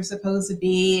boobs are supposed to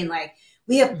be. And like,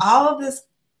 we have all of this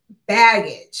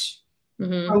baggage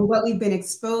from what we've been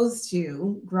exposed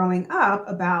to growing up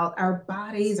about our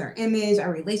bodies, our image,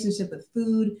 our relationship with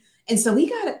food. And so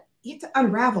you have to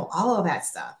unravel all of that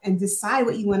stuff and decide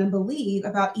what you want to believe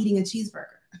about eating a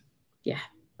cheeseburger. Yeah.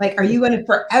 Like, are you going to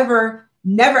forever,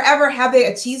 never, ever have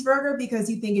a cheeseburger because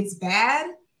you think it's bad?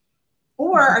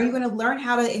 Or are you going to learn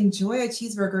how to enjoy a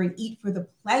cheeseburger and eat for the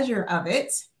pleasure of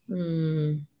it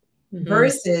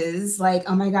versus like,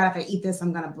 oh my God, if I eat this,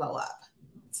 I'm going to blow up.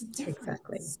 It's a difference.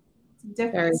 Exactly. It's a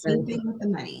difference. Same thing with the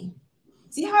money.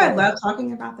 See how I love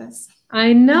talking about this?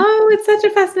 I know, it's such a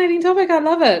fascinating topic. I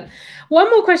love it. One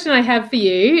more question I have for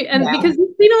you, and because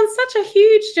you've been on such a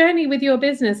huge journey with your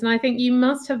business, and I think you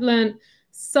must have learned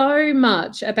so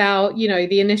much about, you know,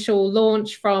 the initial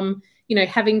launch from, you know,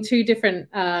 having two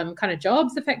different kind of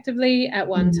jobs effectively at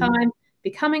one time,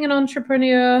 becoming an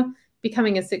entrepreneur,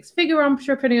 becoming a six-figure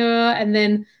entrepreneur, and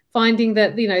then finding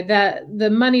that, you know, that the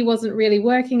money wasn't really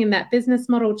working in that business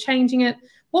model, changing it.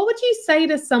 What would you say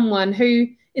to someone who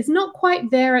is not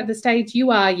quite there at the stage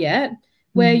you are yet,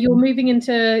 where you're moving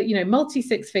into, you know,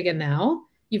 multi-six-figure now,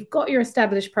 you've got your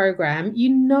established program, you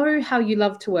know how you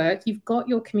love to work, you've got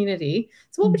your community.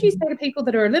 So what would you say to people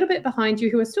that are a little bit behind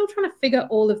you who are still trying to figure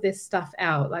all of this stuff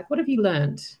out? Like, what have you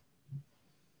learned?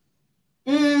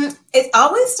 It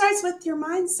always starts with your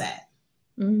mindset.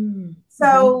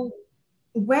 So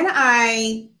when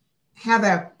I have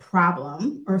a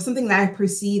problem or something that I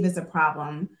perceive as a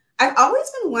problem, I've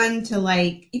always been one to,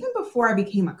 like, even before I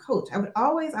became a coach, I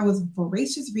was a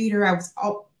voracious reader. I was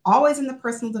always in the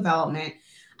personal development.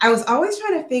 I was always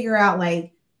trying to figure out,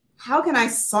 like, how can I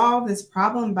solve this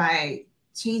problem by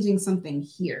changing something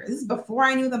here? This is before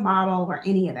I knew the model or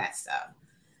any of that stuff.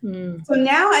 So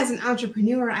now as an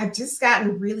entrepreneur, I've just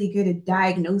gotten really good at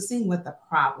diagnosing what the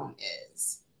problem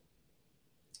is.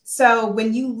 So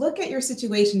when you look at your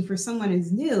situation for someone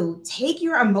who's new, take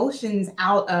your emotions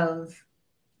out of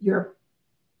your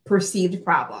perceived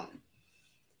problem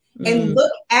and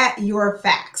look at your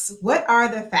facts. What are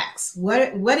the facts?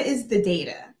 What is the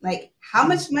data? Like, how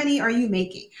much money are you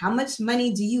making? How much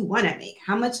money do you want to make?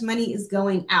 How much money is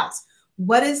going out?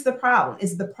 What is the problem?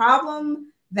 Is the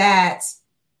problem that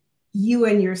you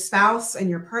and your spouse and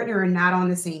your partner are not on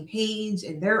the same page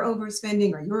and they're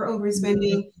overspending or you're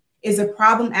overspending? Is a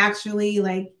problem actually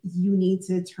like you need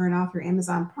to turn off your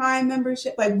Amazon Prime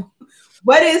membership? Like,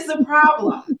 what is the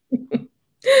problem?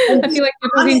 I feel like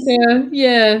you're talking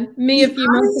to me a few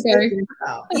months ago.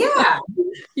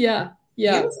 Yeah.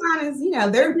 Amazon is, you know,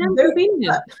 they're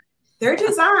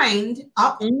designed.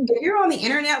 If you're on the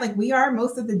internet like we are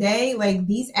most of the day, like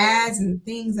these ads and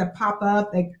things that pop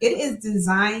up, like it is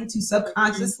designed to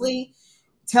subconsciously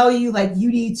tell you like you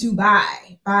need to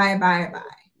buy.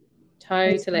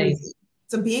 Totally.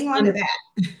 So being on to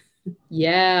that.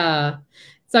 Yeah.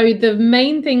 So the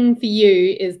main thing for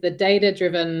you is the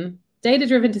data-driven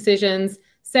decisions,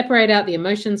 separate out the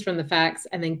emotions from the facts,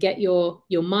 and then get your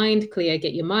mind clear,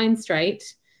 get your mind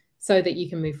straight so that you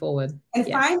can move forward. And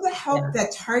find the help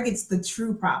that targets the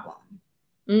true problem.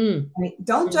 Right?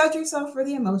 Don't judge yourself for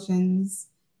the emotions.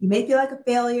 You may feel like a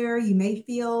failure. You may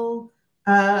feel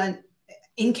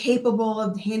incapable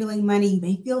of handling money. You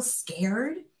may feel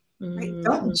scared. Right?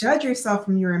 Don't judge yourself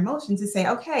from your emotions. To say,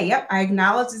 okay, yep, I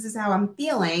acknowledge this is how I'm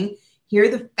feeling. Here are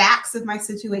the facts of my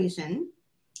situation.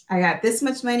 I got this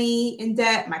much money in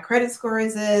debt. My credit score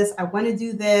is this. I want to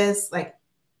do this. Like,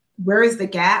 where is the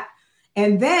gap?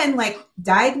 And then like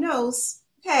diagnose,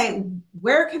 okay,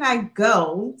 where can I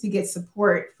go to get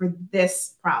support for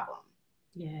this problem?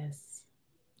 Yes.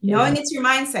 Knowing it's your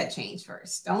mindset change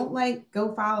first. Don't like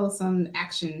go follow some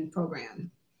action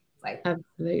program. Like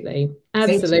absolutely.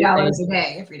 Save $2 a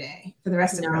day every day for the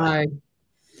rest of your life.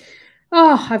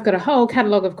 Oh, I've got a whole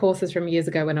catalog of courses from years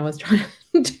ago when I was trying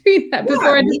to do that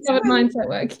before I discovered mindset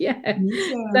work. Yeah,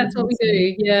 that's what we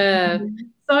do. Yeah.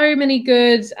 So many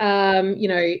good, you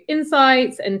know,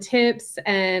 insights and tips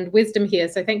and wisdom here.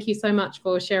 So thank you so much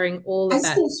for sharing all of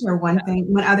that. I just want to share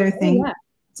one other thing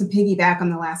to piggyback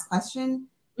on the last question.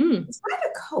 Is find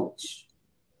a coach.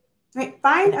 Right?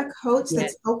 Find a coach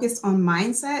that's focused on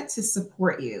mindset to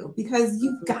support you, because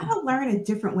you've got to learn a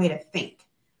different way to think.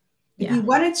 If you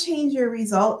want to change your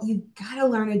result, you've got to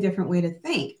learn a different way to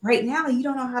think. Right now, you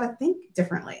don't know how to think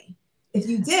differently. If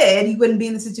you did, you wouldn't be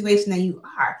in the situation that you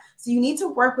are. So you need to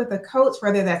work with a coach,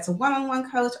 whether that's a one-on-one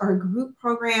coach or a group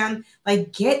program.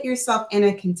 Like, get yourself in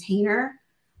a container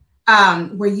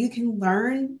where you can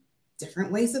learn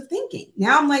different ways of thinking.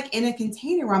 Now I'm like in a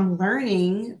container where I'm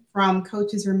learning from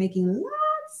coaches who are making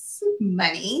lots of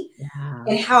money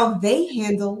and how they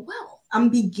handle wealth. I'm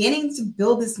beginning to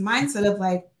build this mindset of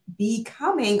like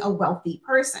becoming a wealthy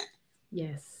person.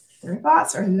 Yes. their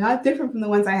thoughts are not different from the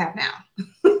ones I have now.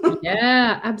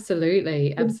 Yeah,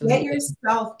 absolutely. Get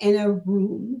yourself in a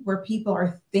room where people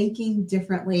are thinking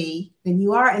differently than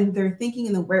you are, and they're thinking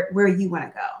in the where you want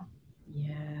to go.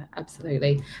 Yeah,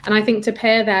 absolutely. And I think to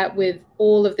pair that with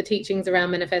all of the teachings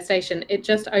around manifestation, it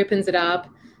just opens it up.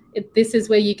 This is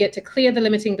where you get to clear the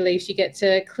limiting beliefs. You get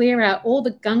to clear out all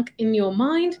the gunk in your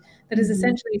mind that is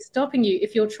essentially stopping you.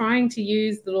 If you're trying to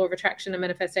use the law of attraction and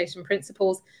manifestation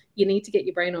principles, you need to get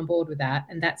your brain on board with that.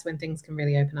 And that's when things can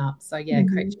really open up. So yeah,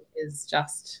 coaching is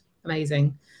just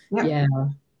amazing. Yep. Yeah.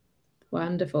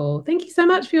 Wonderful. Thank you so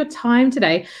much for your time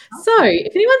today. So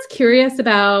if anyone's curious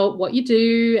about what you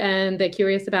do and they're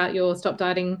curious about your Stop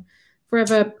Dieting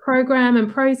Forever program and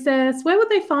process, where would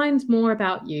they find more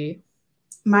about you?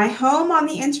 My home on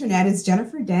the internet is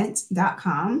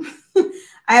jenniferdent.com.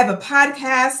 I have a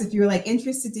podcast. If you're like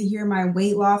interested to hear my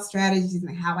weight loss strategies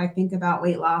and how I think about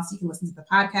weight loss, you can listen to the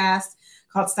podcast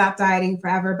called Stop Dieting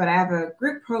Forever. But I have a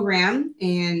group program,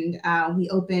 and we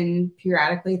open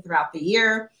periodically throughout the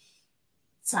year.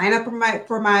 Sign up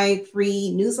for my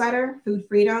free newsletter, Food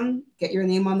Freedom. Get your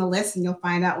name on the list, and you'll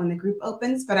find out when the group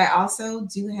opens. But I also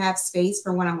do have space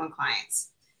for one-on-one clients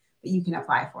that you can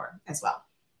apply for as well.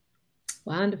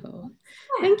 Wonderful.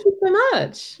 Yeah. Thank you so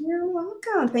much. You're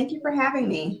welcome. Thank you for having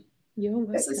me. You're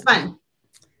welcome. This is fun.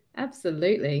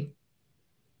 Absolutely.